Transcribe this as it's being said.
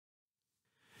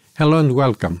Hello and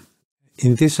welcome.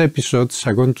 In this episode,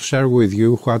 I'm going to share with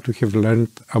you what we have learned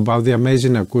about the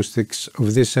amazing acoustics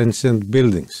of these ancient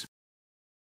buildings.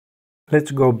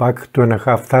 Let's go back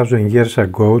 2,500 years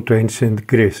ago to ancient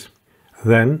Greece.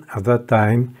 Then, at that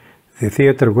time, the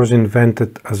theatre was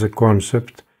invented as a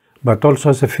concept, but also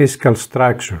as a physical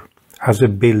structure, as a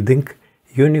building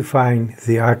unifying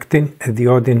the acting and the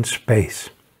audience space.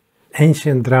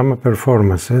 Ancient drama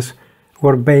performances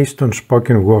were based on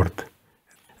spoken word.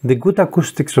 The good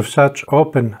acoustics of such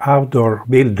open outdoor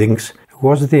buildings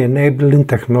was the enabling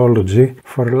technology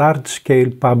for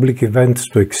large-scale public events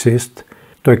to exist,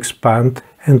 to expand,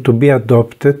 and to be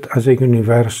adopted as a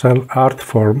universal art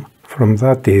form from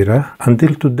that era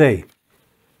until today.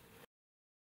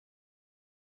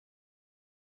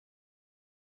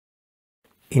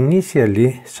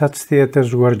 Initially, such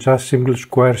theatres were just simple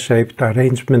square-shaped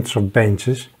arrangements of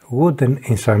benches, wooden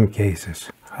in some cases.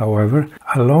 However,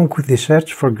 along with the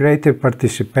search for greater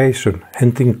participation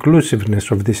and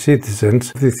inclusiveness of the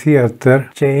citizens, the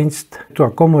theatre changed to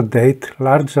accommodate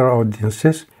larger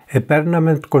audiences. A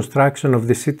permanent construction of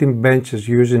the sitting benches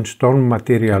using stone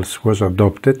materials was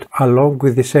adopted, along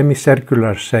with the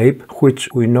semicircular shape, which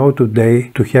we know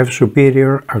today to have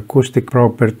superior acoustic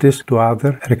properties to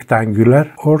other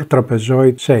rectangular or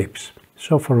trapezoid shapes.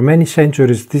 So for many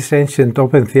centuries, these ancient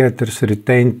open theatres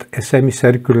retained a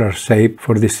semicircular shape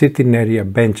for the sitting area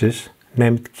benches,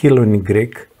 named kylon in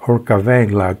Greek or kavē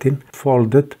in Latin,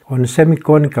 folded on a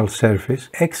semi-conical surface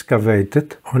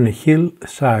excavated on a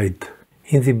hillside.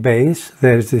 In the base,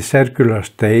 there is the circular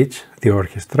stage, the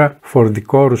orchestra, for the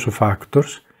chorus of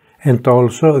actors, and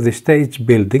also the stage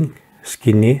building,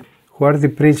 skini, where the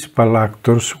principal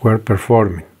actors were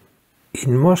performing.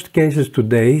 In most cases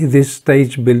today, these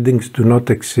stage buildings do not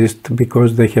exist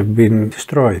because they have been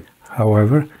destroyed.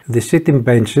 However, the sitting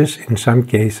benches in some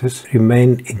cases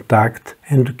remain intact,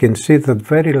 and you can see that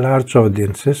very large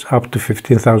audiences, up to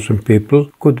 15,000 people,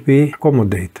 could be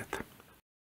accommodated.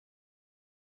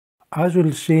 As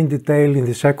we'll see in detail in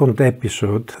the second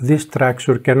episode, this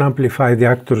structure can amplify the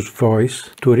actor's voice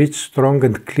to reach strong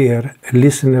and clear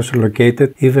listeners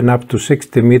located even up to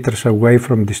 60 meters away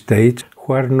from the stage,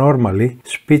 where normally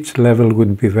speech level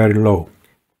would be very low.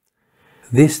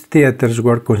 These theatres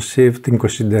were conceived in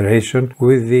consideration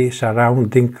with the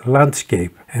surrounding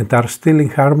landscape and are still in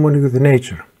harmony with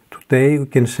nature. Today we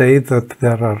can say that they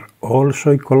are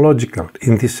also ecological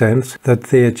in the sense that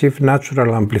they achieve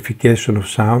natural amplification of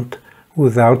sound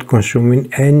without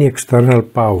consuming any external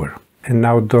power. An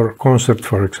outdoor concert,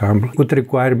 for example, would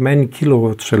require many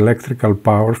kilowatts electrical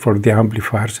power for the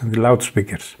amplifiers and the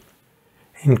loudspeakers.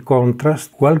 In contrast,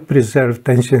 well-preserved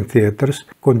ancient theatres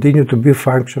continue to be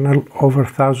functional over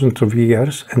thousands of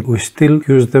years, and we still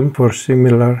use them for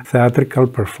similar theatrical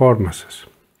performances.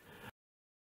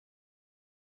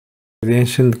 The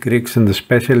ancient Greeks and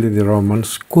especially the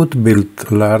Romans could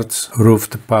build large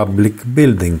roofed public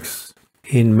buildings.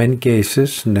 In many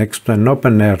cases, next to an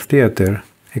open-air theatre,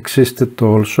 existed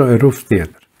also a roof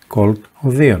theatre called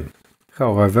Odeon.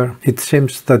 However, it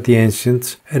seems that the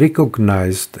ancients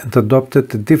recognized and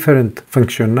adopted a different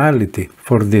functionality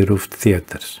for the roofed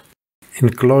theatres.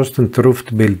 Enclosed and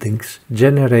roofed buildings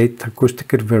generate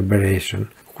acoustic reverberation,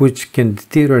 which can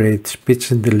deteriorate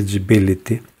speech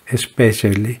intelligibility,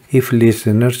 especially if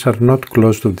listeners are not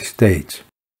close to the stage.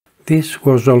 This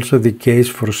was also the case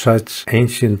for such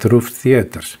ancient roofed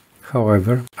theatres.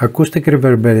 However, acoustic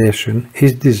reverberation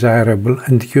is desirable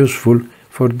and useful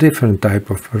for different types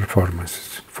of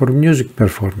performances, for music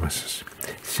performances,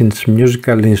 since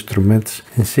musical instruments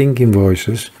and singing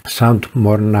voices sound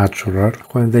more natural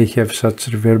when they have such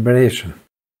reverberation.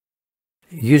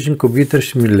 Using computer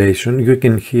simulation, you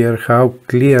can hear how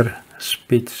clear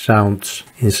speech sounds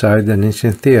inside an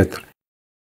ancient theatre.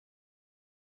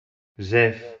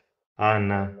 Ζεφ,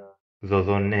 Άννα,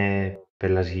 δοδονέ,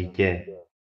 πελασγικέ,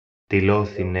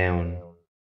 τυλώθη νέων,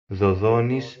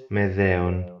 δοδώνης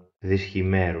μεδέων,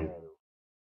 δυσχημέρου.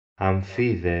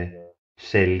 Αμφίδε,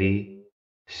 σελί,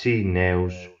 σύ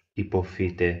νέους,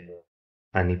 υποφύτε,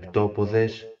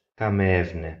 ανυπτόποδες,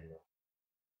 καμεεύνε.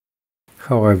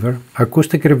 However,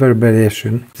 acoustic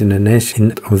reverberation in an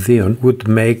ancient Odeon would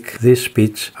make this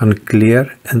speech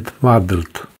unclear and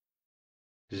muddled.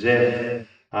 Ζεφ,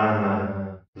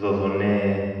 Άννα,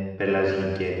 δοδονέ,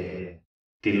 πελασγικέ,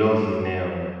 τυλώθη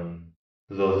νέων,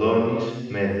 δοδώνης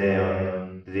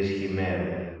μεδέων,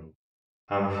 δυσχημέρου.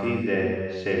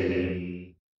 Αμφίδε,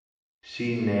 σελί,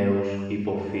 σύ νέους,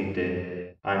 υποφύτε,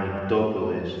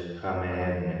 ανυπτόποδες,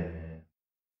 χαμεεύνε.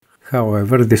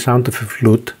 However, the sound of a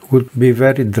flute would be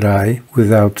very dry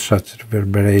without such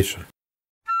reverberation.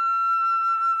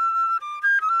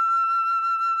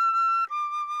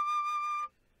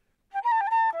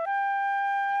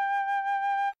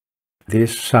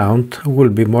 This sound will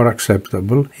be more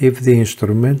acceptable if the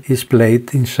instrument is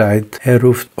played inside a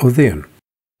roofed odeon.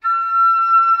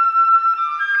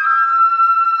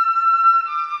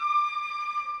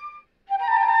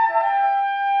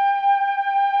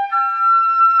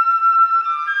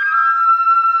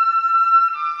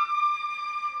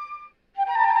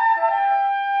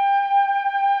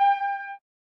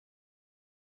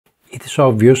 It is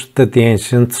obvious that the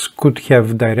ancients could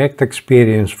have direct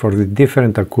experience for the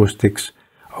different acoustics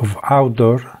of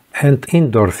outdoor and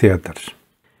indoor theatres.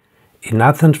 In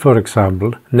Athens, for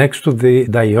example, next to the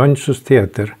Dionysus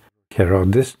theatre,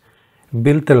 Herodes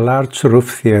built a large roof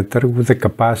theatre with a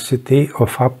capacity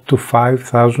of up to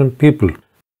 5,000 people.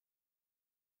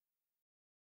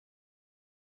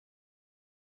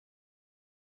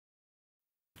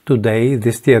 Today,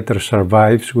 this theatre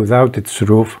survives without its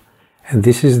roof, and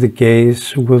this is the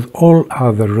case with all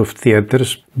other roof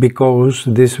theatres because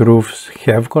these roofs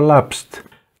have collapsed.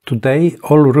 Today,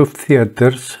 all roof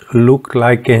theatres look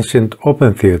like ancient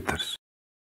open theatres.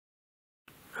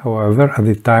 However, at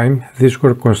the time, these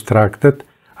were constructed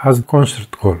as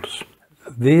concert halls.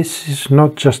 This is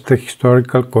not just a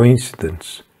historical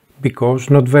coincidence, because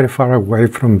not very far away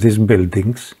from these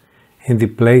buildings, in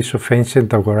the place of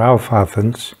ancient Agora of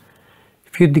Athens, a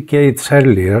few decades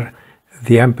earlier,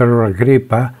 the Emperor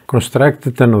Agrippa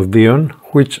constructed an odeon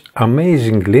which,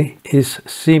 amazingly, is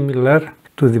similar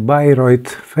to the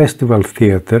Bayreuth Festival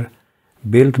Theatre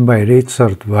built by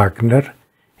Richard Wagner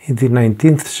in the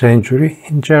 19th century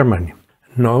in Germany.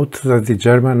 Note that the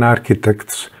German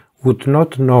architects would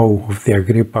not know of the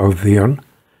Agrippa odeon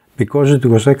because it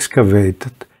was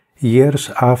excavated years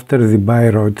after the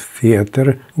Bayreuth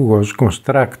Theatre was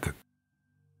constructed.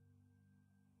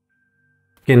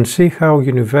 You can see how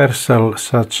universal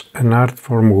such an art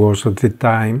form was at the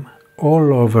time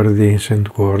all over the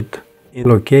ancient world.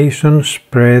 Locations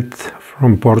spread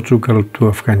from Portugal to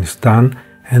Afghanistan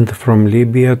and from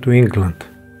Libya to England.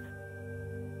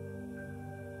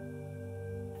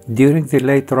 During the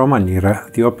late Roman era,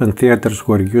 the open theatres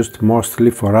were used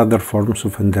mostly for other forms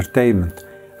of entertainment,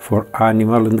 for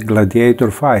animal and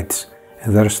gladiator fights,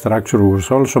 and their structure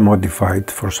was also modified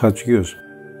for such use.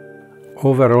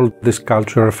 Overall, this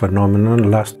cultural phenomenon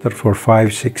lasted for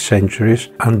 5-6 centuries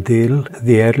until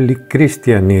the early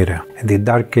Christian era and the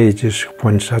Dark Ages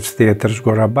when such theatres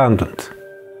were abandoned.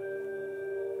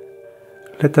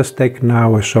 Let us take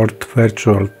now a short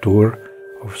virtual tour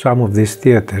of some of these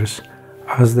theatres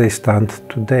as they stand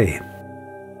today.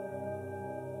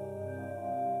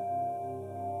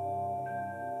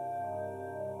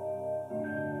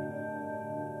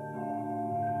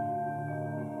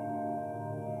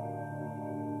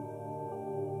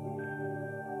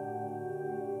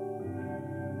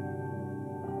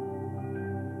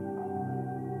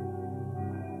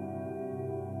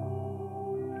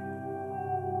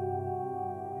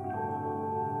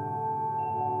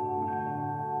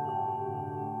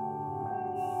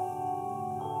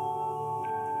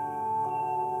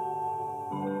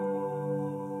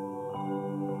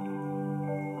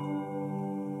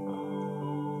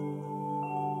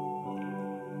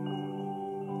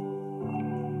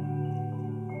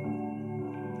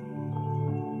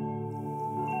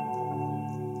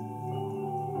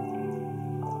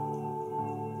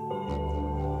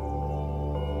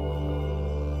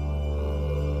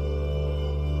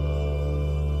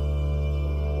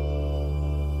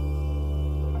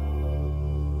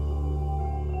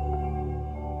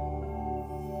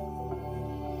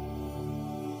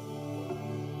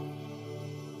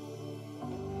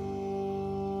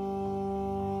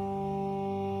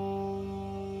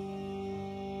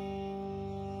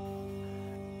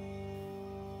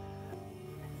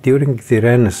 During the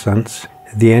Renaissance,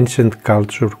 the ancient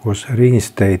culture was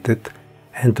reinstated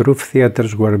and roof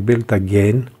theatres were built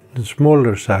again in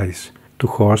smaller size to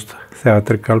host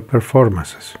theatrical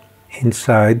performances.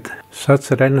 Inside,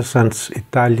 such Renaissance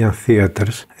Italian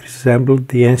theatres resembled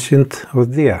the ancient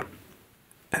Odia,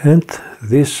 and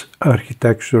this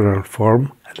architectural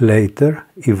form later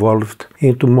evolved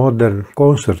into modern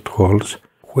concert halls,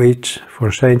 which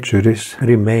for centuries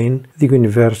remain the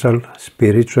universal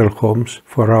spiritual homes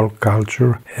for all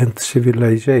culture and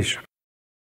civilization.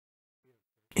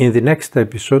 In the next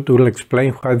episode, we'll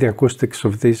explain why the acoustics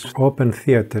of these open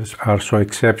theatres are so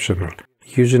exceptional,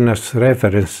 using as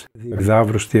reference the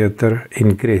Epidaurus theatre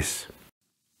in Greece.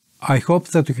 I hope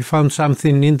that you found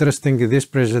something interesting in this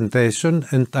presentation,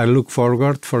 and I look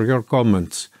forward for your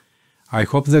comments. I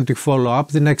hope that you follow up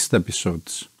the next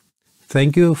episodes.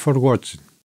 Thank you for watching.